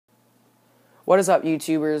What is up,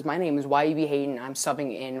 YouTubers? My name is YUB Hayden, and I'm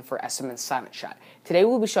subbing in for SM and Silent Shot. Today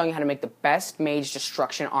we'll be showing you how to make the best Mage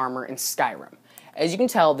Destruction armor in Skyrim. As you can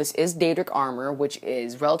tell, this is Daedric armor, which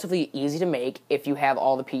is relatively easy to make if you have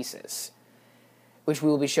all the pieces, which we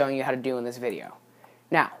will be showing you how to do in this video.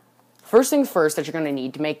 Now, first things first that you're going to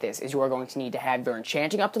need to make this is you are going to need to have your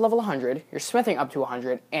enchanting up to level 100, your smithing up to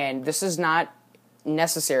 100, and this is not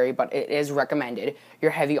necessary, but it is recommended,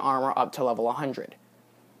 your heavy armor up to level 100.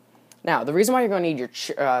 Now, the reason why you're going to need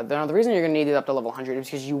the reason you're going to need it up to level 100 is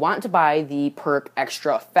because you want to buy the perk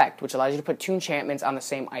Extra Effect, which allows you to put 2 enchantments on the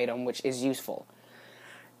same item, which is useful.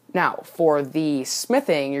 Now, for the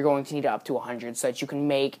smithing, you're going to need it up to 100 so that you can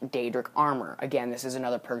make Daedric armor. Again, this is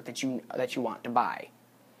another perk that you want to buy.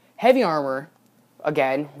 Heavy armor,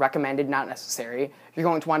 again, recommended, not necessary. You're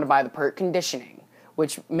going to want to buy the perk Conditioning,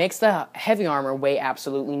 which makes the heavy armor weigh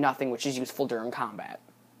absolutely nothing, which is useful during combat.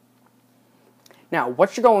 Now,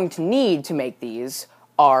 what you're going to need to make these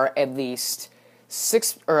are at least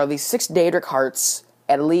 6 Daedric hearts,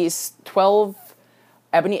 at least 12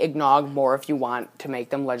 ebony ignog, more if you want to make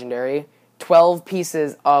them legendary, 12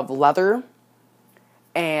 pieces of leather,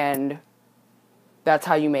 and that's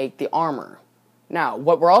how you make the armor. Now,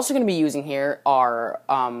 what we're also going to be using here are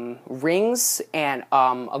rings and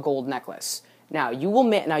a gold necklace. Now, you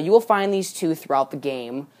will find these two throughout the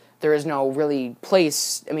game. There is no really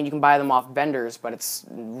place. I mean, you can buy them off vendors, but it's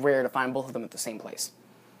rare to find both of them at the same place.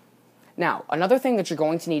 Now, another thing that you're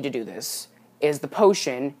going to need to do this is the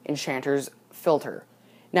potion Enchanter's Filter.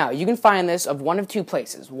 Now, you can find this of one of 2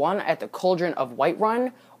 places. One at the Cauldron of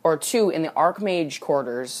Whiterun, or 2 in the Archmage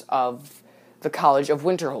quarters of the College of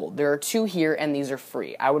Winterhold. There are 2 here, and these are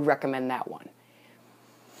free. I would recommend that one.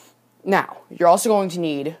 Now, you're also going to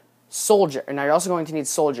need soul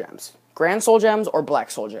gems. Grand soul gems or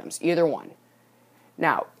black soul gems, either one.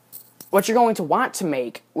 Now, what you're going to want to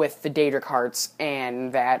make with the Daedric hearts,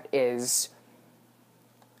 and that is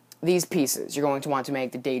these pieces. You're going to want to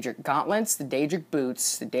make the Daedric gauntlets, the Daedric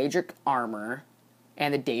boots, the Daedric armor,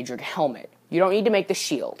 and the Daedric helmet. You don't need to make the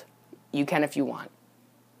shield. You can if you want.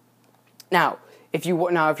 Now, if you're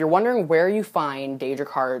wondering where you find Daedric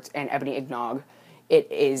hearts and ebony ignog,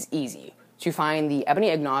 it is easy. To find the ebony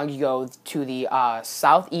ignog, you go to the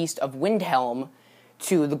southeast of Windhelm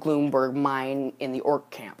to the Gloomberg mine in the Orc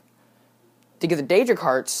camp. To get the Daedric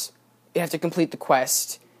hearts, you have to complete the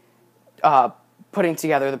quest putting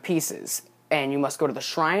together the pieces, and you must go to the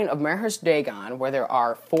Shrine of Merhus Dagon, where there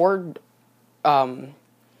are 4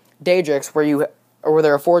 Daedrics, where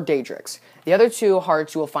there are 4 Daedrics. The other 2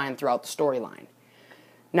 hearts you will find throughout the storyline.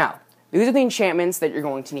 Now, these are the enchantments that you're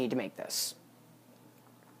going to need to make this.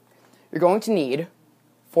 You're going to need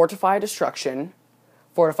Fortify Destruction,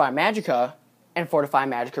 Fortify Magicka, and Fortify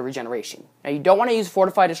Magicka Regeneration. Now, you don't want to use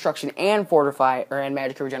Fortify Destruction and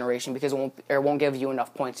Magicka Regeneration because it won't give you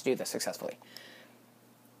enough points to do this successfully.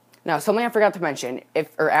 Now, something I forgot to mention,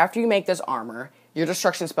 after you make this armor, your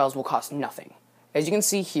destruction spells will cost nothing. As you can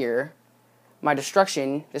see here, my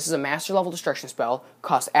destruction, this is a master level destruction spell,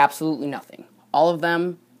 costs absolutely nothing. All of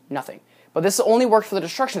them, nothing. But this only works for the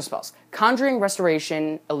destruction spells. Conjuring,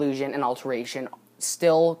 Restoration, Illusion, and Alteration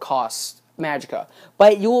still cost Magicka.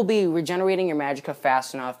 But you will be regenerating your Magicka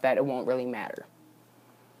fast enough that it won't really matter.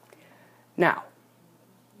 Now,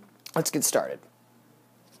 let's get started.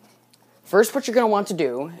 First, what you're going to want to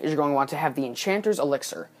do is you're going to want to have the Enchanter's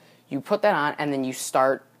Elixir. You put that on, and then you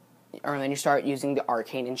start using the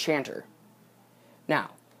Arcane Enchanter.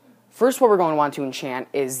 Now, first what we're going to want to enchant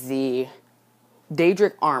is the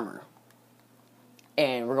Daedric armor.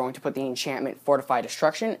 And we're going to put the enchantment Fortify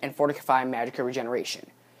Destruction and Fortify Magicka Regeneration.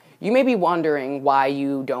 You may be wondering why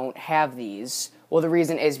you don't have these. Well, the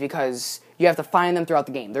reason is because you have to find them throughout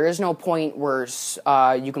the game. There is no point where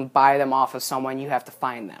you can buy them off of someone. You have to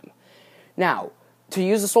find them. Now, to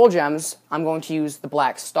use the soul gems, I'm going to use the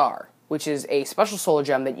Black Star, which is a special soul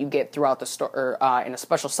gem that you get throughout the story, in a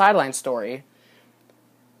special sideline story.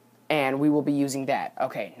 And we will be using that.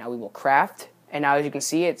 Okay, now we will craft. And now, as you can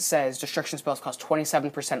see, it says destruction spells cost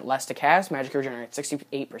 27% less to cast. Magicka regenerates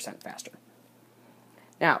 68% faster.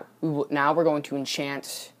 Now, we're going to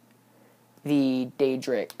enchant the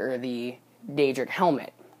Daedric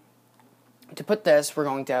helmet. To put this, we're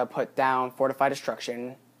going to put down Fortify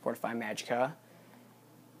Destruction, Fortify Magicka,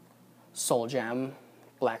 Soul Gem,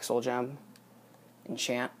 Black Soul Gem,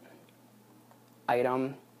 enchant,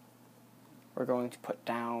 item. We're going to put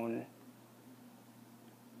down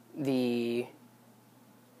the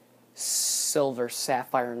Silver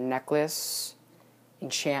Sapphire Necklace,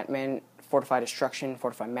 enchantment, Fortify Destruction,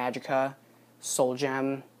 Fortify Magicka, Soul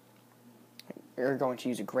Gem. You're going to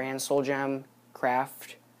use a Grand Soul Gem,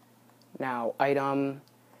 craft. Now, item,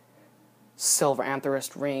 Silver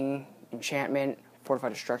Amethyst Ring, Enchantment,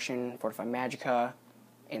 Fortified Destruction, Fortified Magicka,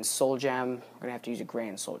 and Soul Gem. We're going to have to use a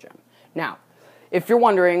Grand Soul Gem. Now, if you're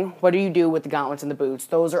wondering, what do you do with the gauntlets and the boots?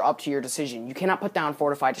 Those are up to your decision. You cannot put down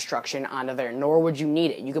Fortified Destruction onto there, nor would you need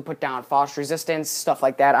it. You could put down Frost Resistance, stuff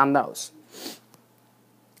like that on those.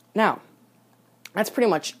 Now, that's pretty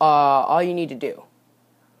much all you need to do.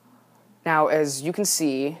 Now, as you can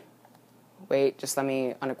see, wait, just let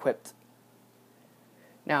me unequip.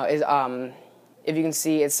 Now, if you can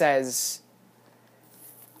see, it says,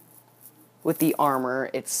 with the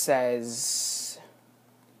armor, it says,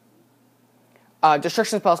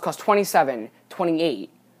 destruction spells cost 27,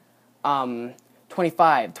 28,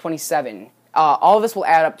 25, 27. All of this will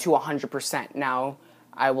add up to 100%. Now,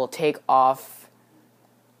 I will take off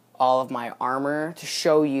all of my armor to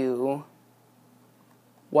show you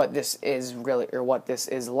what this is really, or what this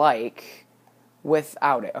is like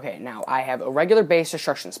without it. Okay, now I have a regular base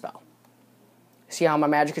destruction spell. See how my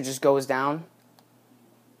magicka just goes down?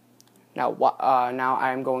 Now, now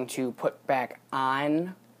I'm going to put back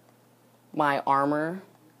on my armor,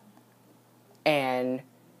 and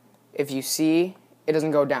if you see, it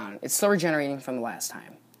doesn't go down. It's still regenerating from the last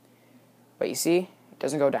time. But you see, it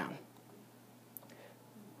doesn't go down.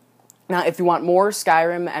 Now, if you want more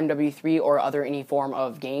Skyrim, MW3, or any form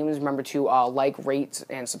of games, remember to like, rate,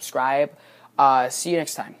 and subscribe. See you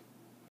next time.